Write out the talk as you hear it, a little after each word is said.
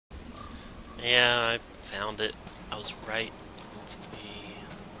Yeah, I found it. I was right. It needs to be...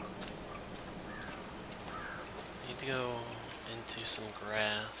 Need to go into some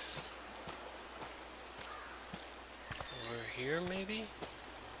grass. Over here, maybe?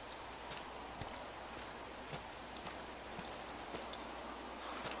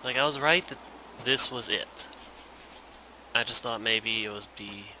 Like, I was right that this was it. I just thought maybe it was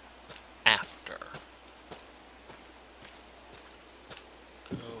be after.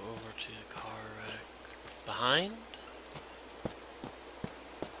 Go over to the car wreck. Behind?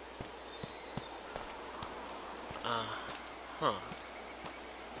 Huh.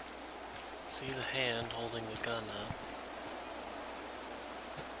 See the hand holding the gun up.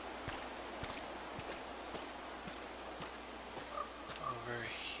 Over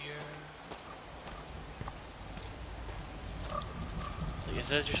here. So it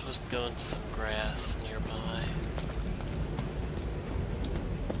says you're supposed to go into some grass nearby.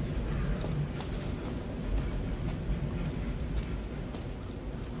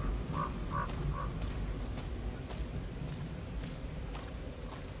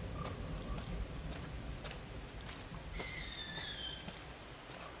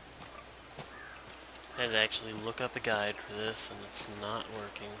 I had to actually look up a guide for this, and it's not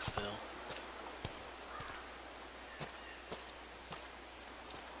working still.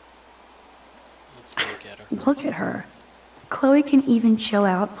 Let's look at her. Look at her. Chloe can even chill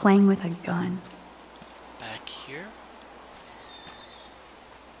out playing with a gun. Back here?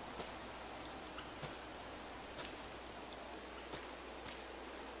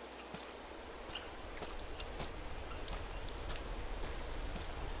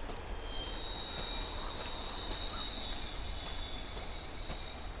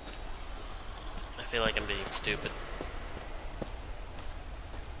 I feel like I'm being stupid.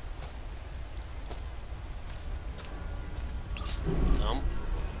 Stump.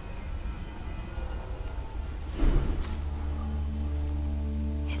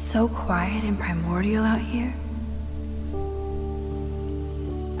 It's so quiet and primordial out here.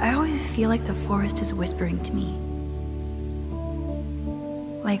 I always feel like the forest is whispering to me.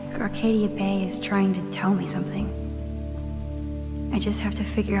 Like Arcadia Bay is trying to tell me something. I just have to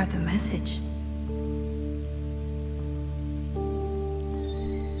figure out the message.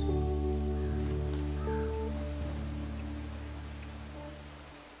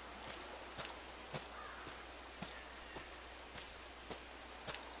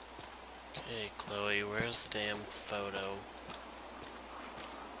 Okay, Chloe, where's the damn photo?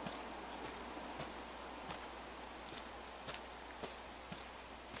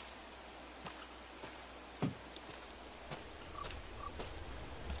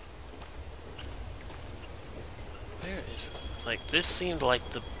 Where is it? Like, this seemed like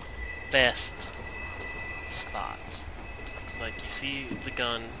the best spot. Like, you see the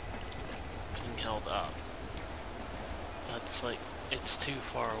gun being held up. But it's like, it's too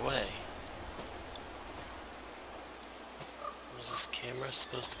far away. Was this camera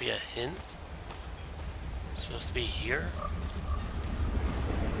supposed to be a hint? Supposed to be here?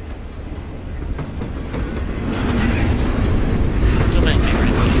 Don't make me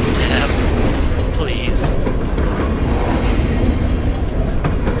reload the tab, please.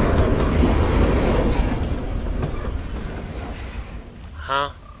 Huh?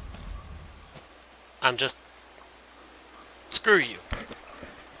 I'm just... Screw you.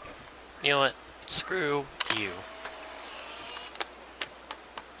 You know what? Screw you.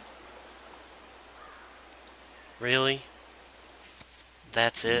 Really?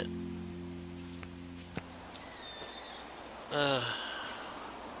 That's it?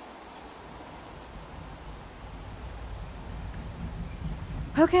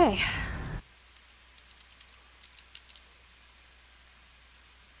 Okay.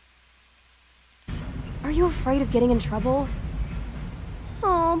 Are you afraid of getting in trouble?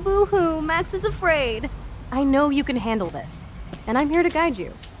 Oh, boo-hoo, Max is afraid. I know you can handle this, and I'm here to guide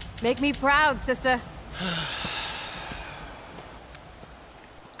you. Make me proud, sister.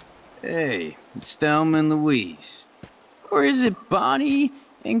 Hey, it's Thelma and Louise. Or is it Bonnie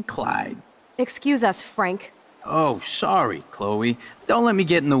and Clyde? Excuse us, Frank. Oh, sorry, Chloe. Don't let me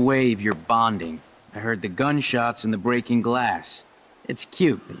get in the way of your bonding. I heard the gunshots and the breaking glass. It's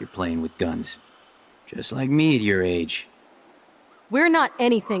cute that you're playing with guns. Just like me at your age. We're not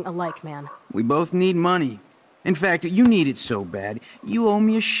anything alike, man. We both need money. In fact, you need it so bad, you owe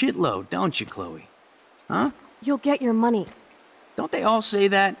me a shitload, don't you, Chloe? Huh? You'll get your money. Don't they all say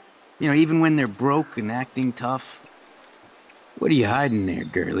that? You know, even when they're broke and acting tough? What are you hiding there,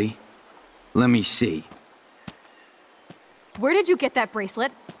 girlie? Let me see. Where did you get that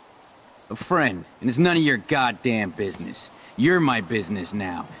bracelet? A friend, and it's none of your goddamn business. You're my business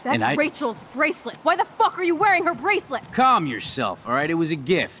now. That's and Rachel's bracelet. Why the fuck are you wearing her bracelet? Calm yourself, all right? It was a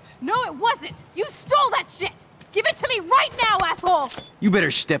gift. No, it wasn't. You stole that shit. Give it to me right now, asshole. You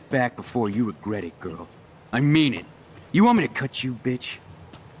better step back before you regret it, girl. I mean it. You want me to cut you, bitch?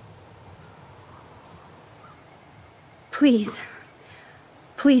 Please.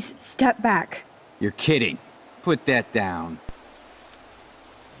 Please, step back. You're kidding. Put that down.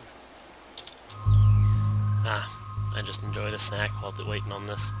 I just enjoyed a snack while waiting on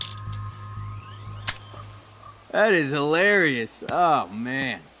this. That is hilarious. Oh,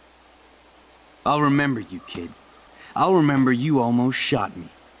 man. I'll remember you, kid. I'll remember you almost shot me.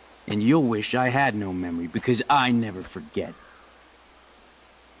 And you'll wish I had no memory, because I never forget.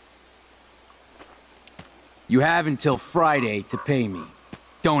 You have until Friday to pay me.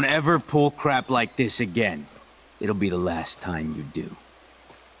 Don't ever pull crap like this again. It'll be the last time you do.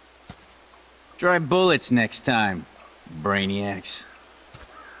 Try bullets next time, brainiacs.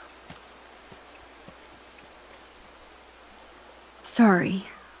 Sorry.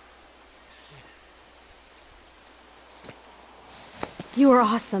 You were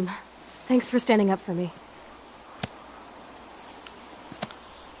awesome. Thanks for standing up for me.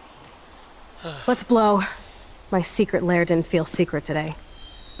 Let's blow. My secret lair didn't feel secret today.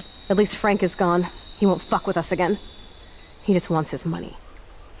 At least Frank is gone. He won't fuck with us again. He just wants his money.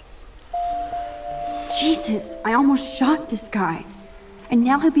 Jesus, I almost shot this guy. And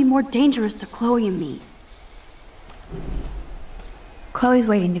now he'll be more dangerous to Chloe and me. Chloe's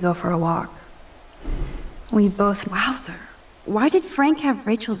waiting to go for a walk. We both... Wowzer. Why did Frank have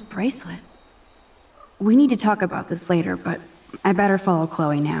Rachel's bracelet? We need to talk about this later, but I better follow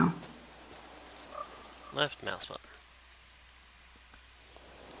Chloe now. Left mouse button.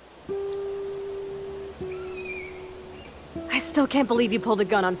 I still can't believe you pulled a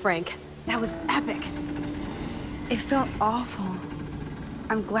gun on Frank. That was epic. It felt awful.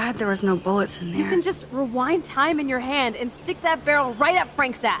 I'm glad there was no bullets in there. You can just rewind time in your hand and stick that barrel right up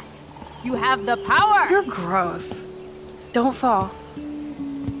Frank's ass. You have the power! You're gross. Don't fall.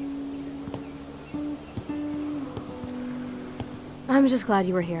 I'm just glad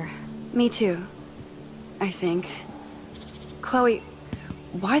you were here. Me too, I think. Chloe,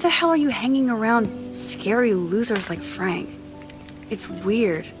 why the hell are you hanging around scary losers like Frank? It's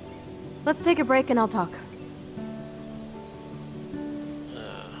weird. Let's take a break and I'll talk.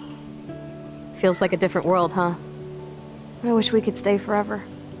 Feels like a different world, huh? I wish we could stay forever.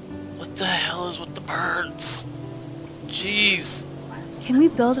 What the hell is with the birds? Jeez. Can we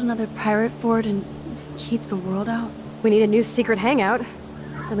build another pirate fort and keep the world out? We need a new secret hangout.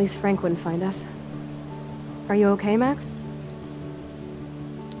 At least Frank wouldn't find us. Are you okay, Max?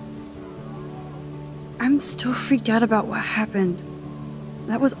 I'm still freaked out about what happened.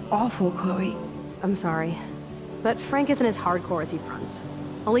 That was awful, Chloe. I'm sorry. But Frank isn't as hardcore as he fronts.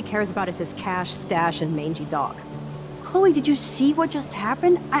 All he cares about is his cash, stash, and mangy dog. Chloe, did you see what just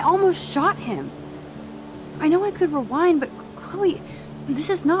happened? I almost shot him. I know I could rewind, but Chloe,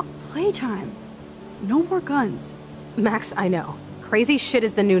 this is not playtime. No more guns. Max, I know. Crazy shit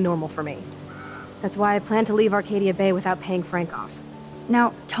is the new normal for me. That's why I plan to leave Arcadia Bay without paying Frank off.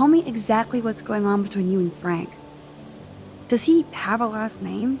 Now, tell me exactly what's going on between you and Frank. Does he have a last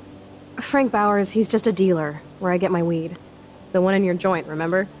name? Frank Bowers, he's just a dealer, where I get my weed. The one in your joint,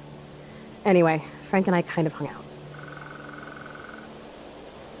 remember? Anyway, Frank and I kind of hung out.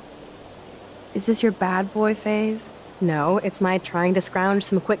 Is this your bad boy phase? No, it's my trying to scrounge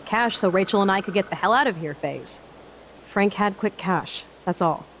some quick cash so Rachel and I could get the hell out of here phase. Frank had quick cash, that's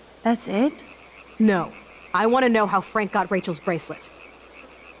all. That's it? No. I want to know how Frank got Rachel's bracelet.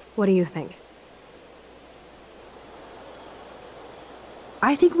 What do you think?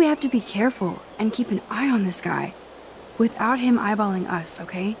 I think we have to be careful and keep an eye on this guy. Without him eyeballing us,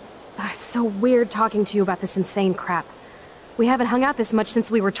 okay? It's so weird talking to you about this insane crap. We haven't hung out this much since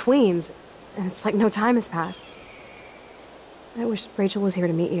we were tweens, and it's like no time has passed. I wish Rachel was here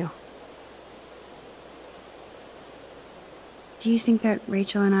to meet you. Do you think that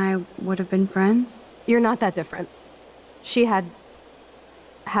Rachel and I would have been friends? You're not that different. She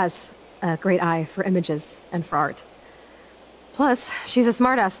has a great eye for images and for art. Plus, she's a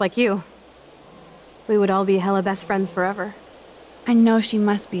smartass like you. We would all be hella best friends forever. I know she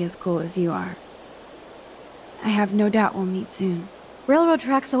must be as cool as you are. I have no doubt we'll meet soon. Railroad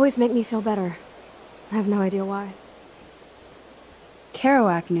tracks always make me feel better. I have no idea why.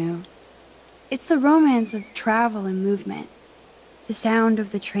 Kerouac knew. It's the romance of travel and movement. The sound of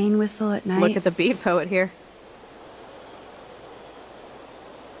the train whistle at night. Look at the beat poet here.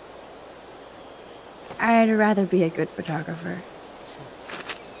 I'd rather be a good photographer.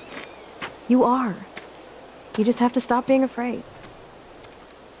 You are. You just have to stop being afraid.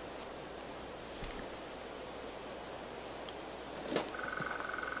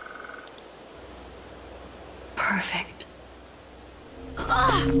 Perfect.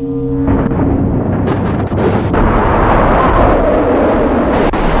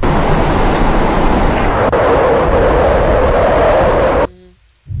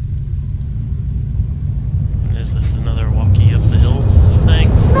 Is this another walkie up the hill thing?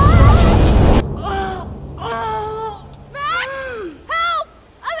 Max! Help!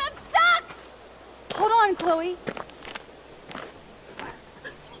 I'm stuck! Hold on, Chloe.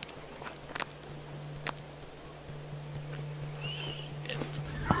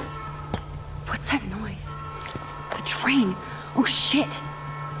 What's that noise? The train. Oh, shit.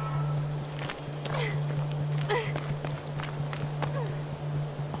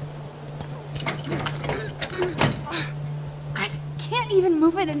 I can't even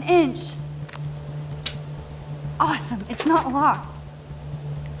move it an inch. Awesome, it's not locked.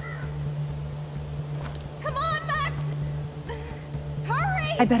 Come on, Max!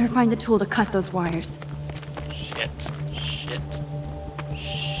 Hurry! I better find a tool to cut those wires. Shit.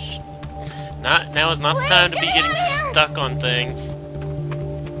 Now is not the time to be getting stuck on things.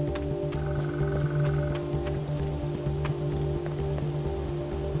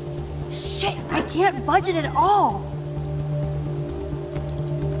 Shit, I can't budget at all.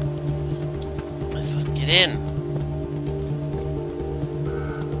 Am I supposed to get in?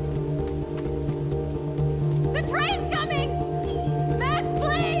 The train's coming! Max,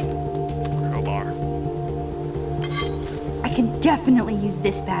 please! Crowbar. I can definitely use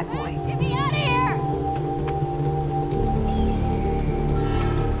this bad boy. Get me out of here!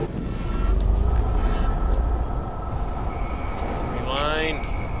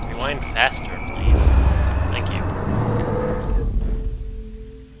 Rewind faster, please. Thank you.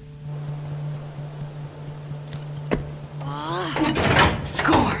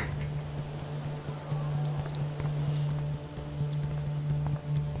 Score!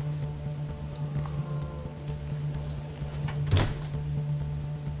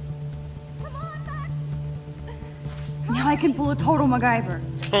 Now I can pull a total MacGyver.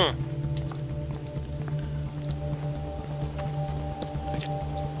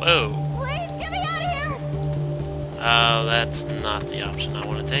 Whoa. Please, get me out of here! Oh, that's not the option I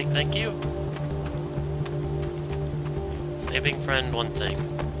want to take, thank you. Saving friend, one thing.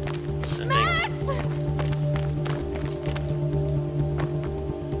 Sending. Max!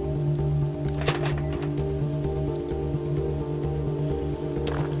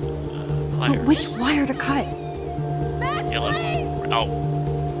 Pliers. But which wire to cut? Max, Yellow. please! Oh.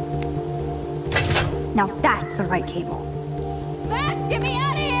 Now that's the right cable. Max, get me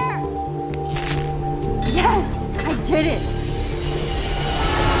out of here! Yes! I did it!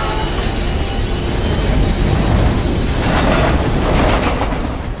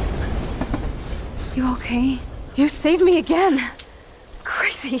 You okay? You saved me again!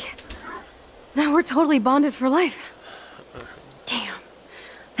 Crazy. Now we're totally bonded for life. Damn.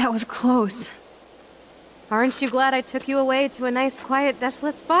 That was close. Aren't you glad I took you away to a nice, quiet,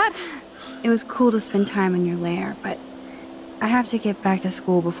 desolate spot? It was cool to spend time in your lair, but I have to get back to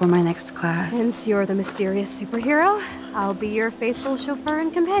school before my next class. Since you're the mysterious superhero, I'll be your faithful chauffeur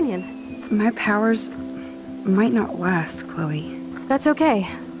and companion. My powers might not last, Chloe. That's okay.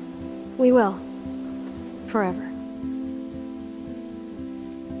 We will. Forever.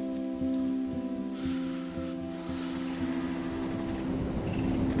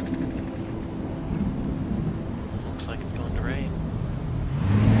 Looks like it's going to rain.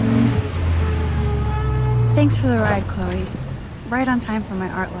 Thanks for the ride, Chloe. Right on time for my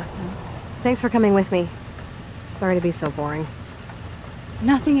art lesson. Thanks for coming with me. Sorry to be so boring.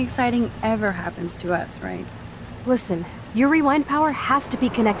 Nothing exciting ever happens to us, right? Listen, your rewind power has to be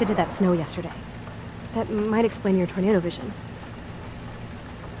connected to that snow yesterday. That might explain your tornado vision.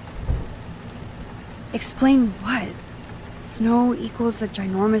 Explain what? Snow equals a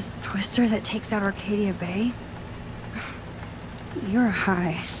ginormous twister that takes out Arcadia Bay? You're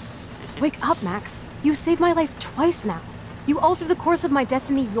high. Wake up, Max. You saved my life twice now. You altered the course of my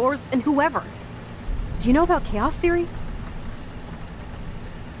destiny, yours, and whoever. Do you know about chaos theory?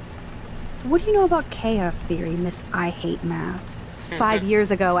 What do you know about chaos theory, Miss I Hate Math? 5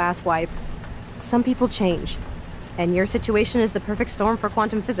 years ago, asswipe. Some people change. And your situation is the perfect storm for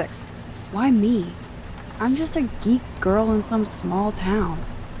quantum physics. Why me? I'm just a geek girl in some small town.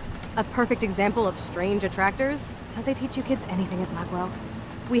 A perfect example of strange attractors? Don't they teach you kids anything at Blackwell?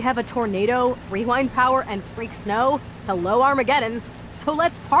 We have a tornado, rewind power, and freak snow. Hello, Armageddon. So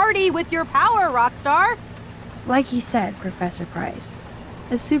let's party with your power, Rockstar! Like he said, Professor Price,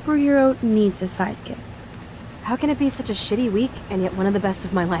 a superhero needs a sidekick. How can it be such a shitty week and yet one of the best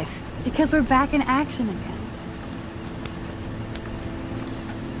of my life? Because we're back in action again.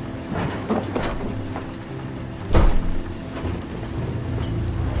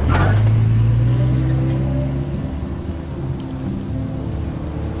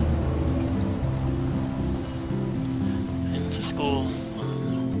 Into school.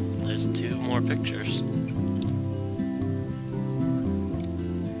 There's 2 more pictures.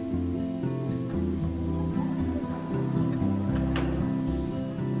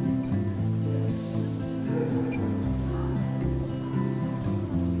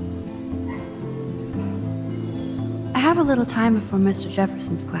 I have a little time before Mr.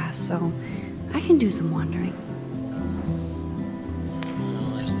 Jefferson's class, so I can do some wandering.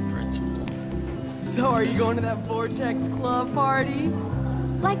 Oh, there's the principal. So are you going to that Vortex Club party?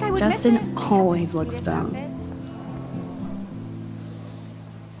 Like I would Justin miss it. always looks Sweetest stoned. outfit.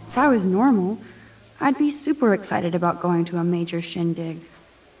 If I was normal, I'd be super excited about going to a major shindig.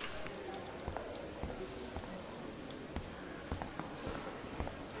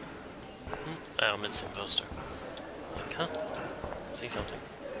 Oh, missing poster. Like, huh? See something.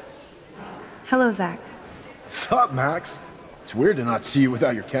 Hello, Zach. Sup, Max? It's weird to not see you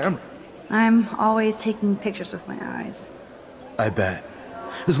without your camera. I'm always taking pictures with my eyes. I bet.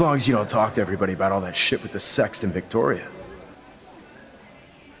 As long as you don't talk to everybody about all that shit with the sext in Victoria.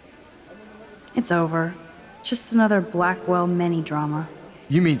 It's over. Just another Blackwell mini-drama.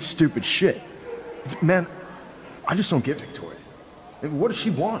 You mean stupid shit. Man, I just don't get Victoria. What does she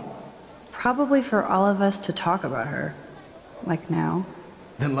want? Probably for all of us to talk about her. Like now.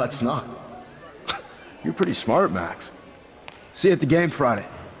 Then let's not. You're pretty smart, Max. See you at the game Friday.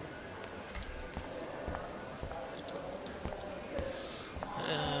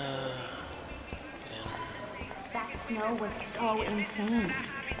 That snow was so insane.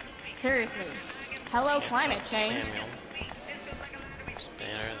 Seriously. Hello, climate change. Samuel. There's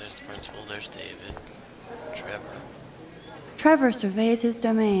Banner, there's the principal, there's David. Trevor. Trevor surveys his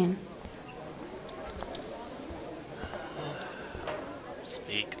domain.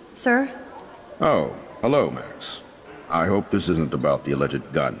 Speak. Sir? Oh, hello, Max. I hope this isn't about the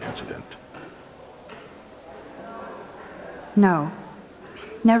alleged gun incident. No.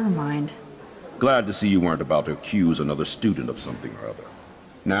 Never mind. Glad to see you weren't about to accuse another student of something or other.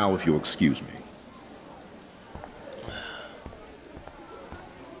 Now, if you'll excuse me.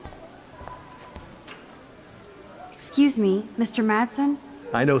 Excuse me, Mr. Madsen?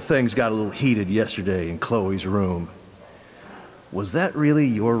 I know things got a little heated yesterday in Chloe's room. Was that really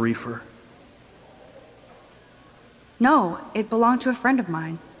your reefer? No, it belonged to a friend of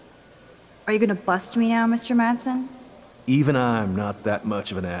mine. Are you gonna bust me now, Mr. Madsen? Even I'm not that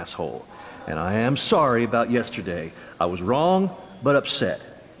much of an asshole. And I am sorry about yesterday. I was wrong, but upset.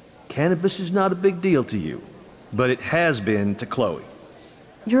 Cannabis is not a big deal to you, but it has been to Chloe.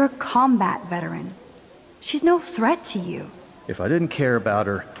 You're a combat veteran. She's no threat to you. If I didn't care about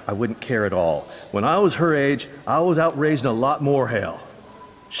her, I wouldn't care at all. When I was her age, I was out raising a lot more hell.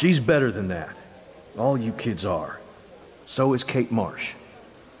 She's better than that. All you kids are. So is Kate Marsh.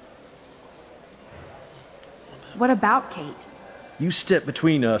 What about Kate? You stepped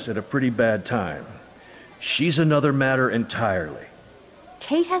between us at a pretty bad time. She's another matter entirely.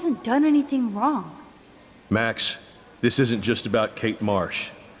 Kate hasn't done anything wrong. Max, this isn't just about Kate Marsh.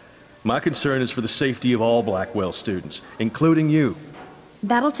 My concern is for the safety of all Blackwell students, including you.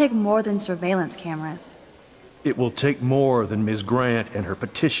 That'll take more than surveillance cameras. It will take more than Ms. Grant and her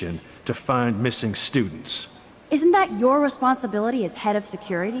petition to find missing students. Isn't that your responsibility as head of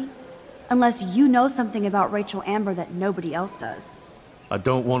security? Unless you know something about Rachel Amber that nobody else does. I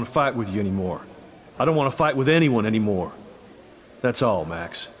don't want to fight with you anymore. I don't want to fight with anyone anymore. That's all,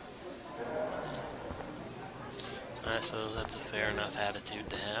 Max. I suppose that's a fair enough attitude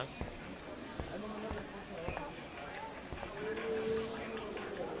to have.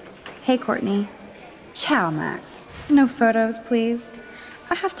 Hey, Courtney. Ciao, Max. No photos, please.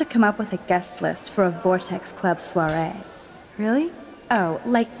 I have to come up with a guest list for a Vortex Club soiree. Really? Oh,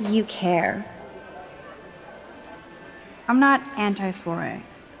 like you care. I'm not anti-soiree.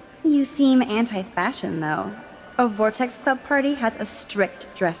 You seem anti-fashion, though. A Vortex Club party has a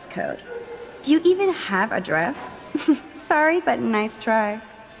strict dress code. Do you even have a dress? Sorry, but nice try.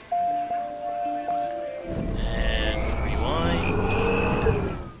 And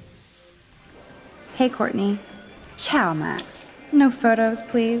rewind. Hey, Courtney. Ciao, Max. No photos,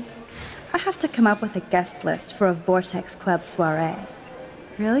 please. I have to come up with a guest list for a Vortex Club soiree.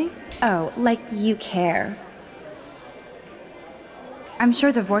 Really? Oh, like you care. I'm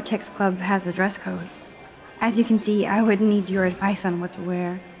sure the Vortex Club has a dress code. As you can see, I would need your advice on what to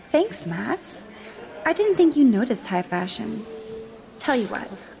wear. Thanks, Max. I didn't think you noticed high fashion. Tell you what,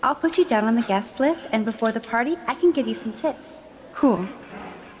 I'll put you down on the guest list, and before the party, I can give you some tips. Cool.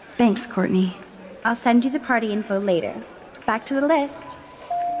 Thanks, Courtney. I'll send you the party info later. Back to the list.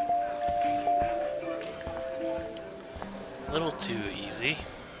 A little too easy.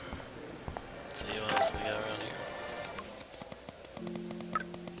 Let's see what else we got around here.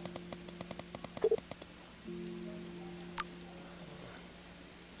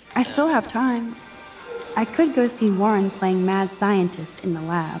 I still have time. I could go see Warren playing mad scientist in the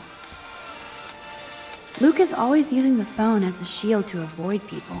lab. Luke is always using the phone as a shield to avoid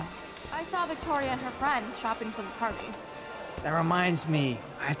people. I saw Victoria and her friends shopping for the party. That reminds me,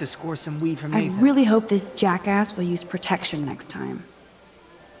 I have to score some weed from I Nathan. really hope this jackass will use protection next time.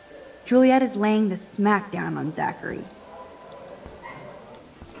 Juliet is laying the smackdown on Zachary.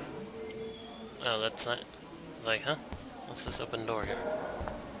 Oh, that's not... Like, huh? What's this open door here?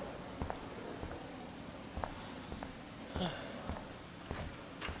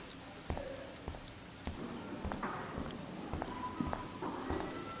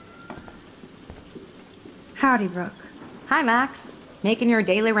 Howdy, Brooke. Hi, Max. Making your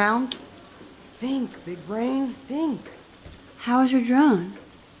daily rounds? Think, big brain, think. How was your drone?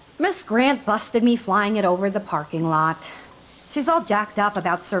 Miss Grant busted me flying it over the parking lot. She's all jacked up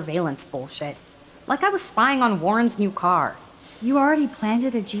about surveillance bullshit. Like I was spying on Warren's new car. You already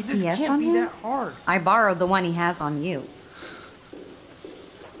planted a This GPS can't on be him? that hard. I borrowed the one he has on you.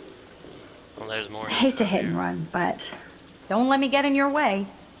 Well, there's more. I hate to hit and run, but Don't let me get in your way.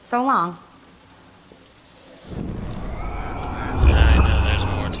 So long. I know there's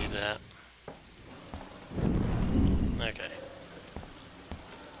more to that. Okay.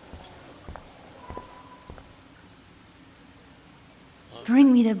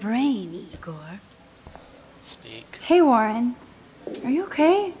 bring me the brain, Igor. Speak. Hey, Warren. Are you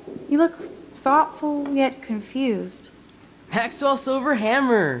okay? You look thoughtful yet confused. Maxwell Silver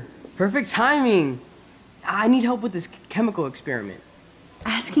Hammer. Perfect timing. I need help with this chemical experiment.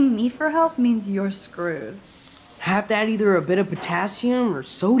 Asking me for help means you're screwed. I have to add either a bit of potassium or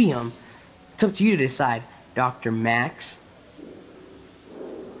sodium. It's up to you to decide, Dr. Max.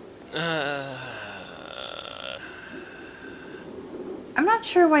 I'm not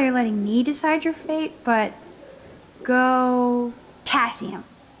sure why you're letting me decide your fate, but go potassium.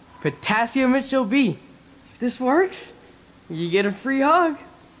 Potassium it shall be. If this works, you get a free hug.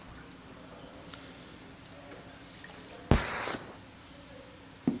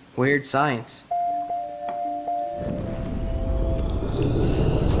 Weird science.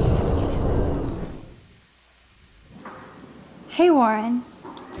 Hey, Warren.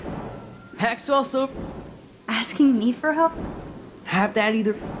 Maxwell Silver. Asking me for help? Have that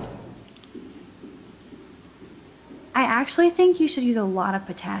either. I actually think you should use a lot of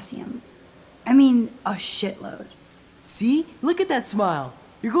potassium. I mean, a shitload. See? Look at that smile.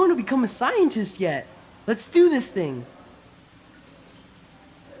 You're going to become a scientist yet. Let's do this thing.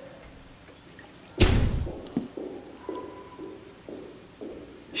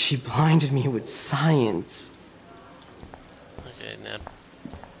 She blinded me with science. Okay, now.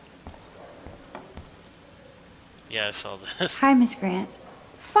 Yeah, I saw this. Hi, Miss Grant.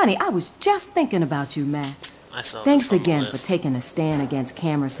 Funny, I was just thinking about you, Max. I saw Thanks this on the again for list. taking a stand against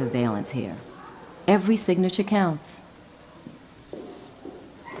camera surveillance here. Every signature counts.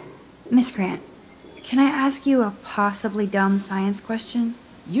 Miss Grant, can I ask you a possibly dumb science question?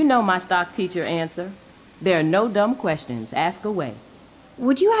 You know my stock teacher answer. There are no dumb questions. Ask away.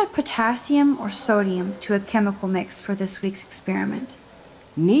 Would you add potassium or sodium to a chemical mix for this week's experiment?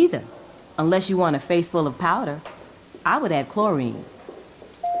 Neither. Unless you want a face full of powder. I would add chlorine.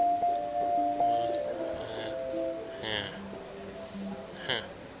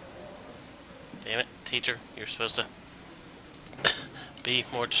 Damn it, teacher. You're supposed to be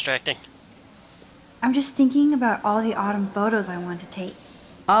more distracting. I'm just thinking about all the autumn photos I want to take.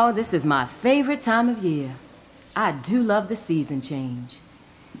 Oh, this is my favorite time of year. I do love the season change.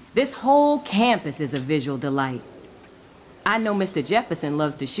 This whole campus is a visual delight. I know Mr. Jefferson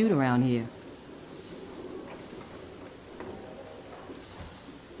loves to shoot around here.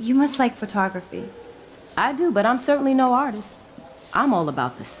 You must like photography. I do, but I'm certainly no artist. I'm all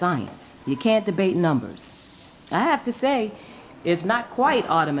about the science. You can't debate numbers. I have to say, it's not quite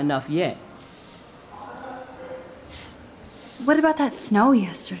autumn enough yet. What about that snow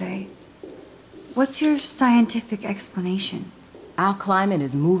yesterday? What's your scientific explanation? Our climate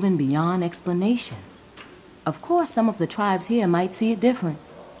is moving beyond explanation. Of course, some of the tribes here might see it different.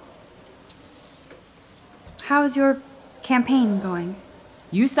 How's your campaign going?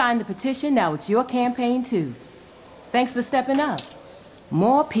 You signed the petition, now it's your campaign too. Thanks for stepping up.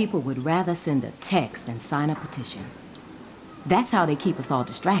 More people would rather send a text than sign a petition. That's how they keep us all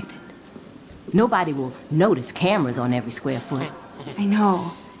distracted. Nobody will notice cameras on every square foot. I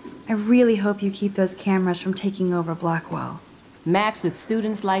know. I really hope you keep those cameras from taking over Blackwell. Max, with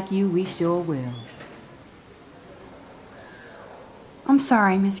students like you, we sure will. I'm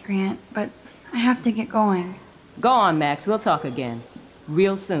sorry, Miss Grant, but I have to get going. Go on, Max. We'll talk again.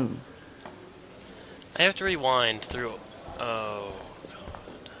 Real soon. I have to rewind through... Oh,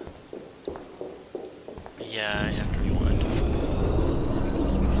 God. Yeah, I have to rewind.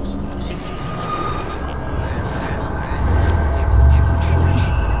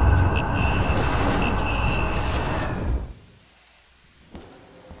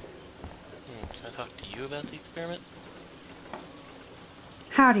 Can I talk to you about the experiment?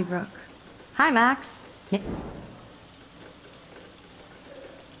 Howdy, Brooke. Hi, Max.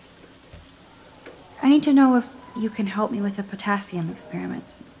 I need to know if you can help me with the potassium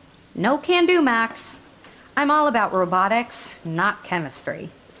experiment. No can do, Max. I'm all about robotics, not chemistry.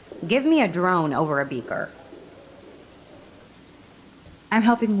 Give me a drone over a beaker. I'm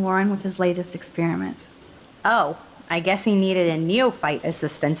helping Warren with his latest experiment. Oh, I guess he needed a neophyte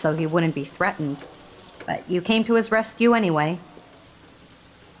assistant so he wouldn't be threatened. But you came to his rescue anyway.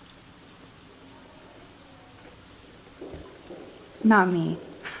 Not me.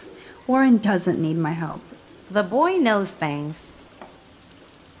 Warren doesn't need my help. The boy knows things.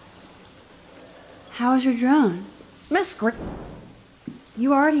 How is your drone? Miss Gr...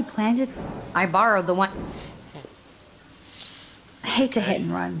 You already planned it? I borrowed the one... I hate to hit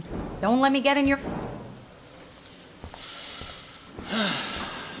and run. Don't let me get in your...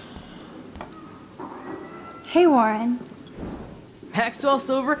 Hey, Warren. Maxwell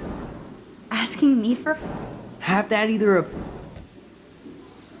Silver? Asking me for... Have to add either a...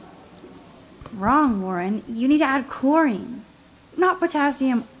 Wrong, Warren. You need to add chlorine. Not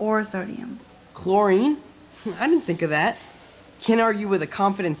potassium or sodium. Chlorine? I didn't think of that. Can't argue with a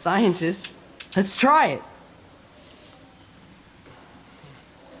confident scientist. Let's try it.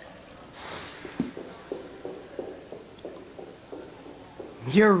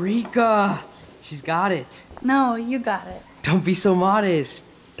 Eureka! She's got it. No, you got it. Don't be so modest,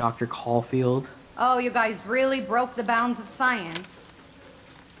 Dr. Caulfield. Oh, you guys really broke the bounds of science.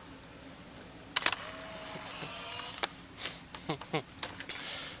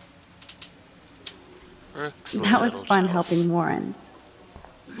 That was fun helping Warren.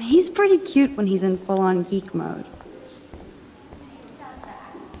 He's pretty cute when he's in full-on geek mode.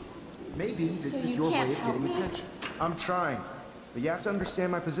 Maybe this is your way of getting attention. I'm trying, but you have to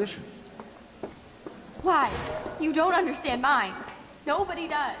understand my position. Why? You don't understand mine. Nobody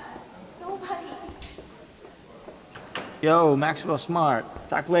does. Nobody. Yo, Maxwell Smart.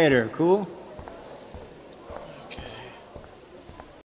 Talk later, cool?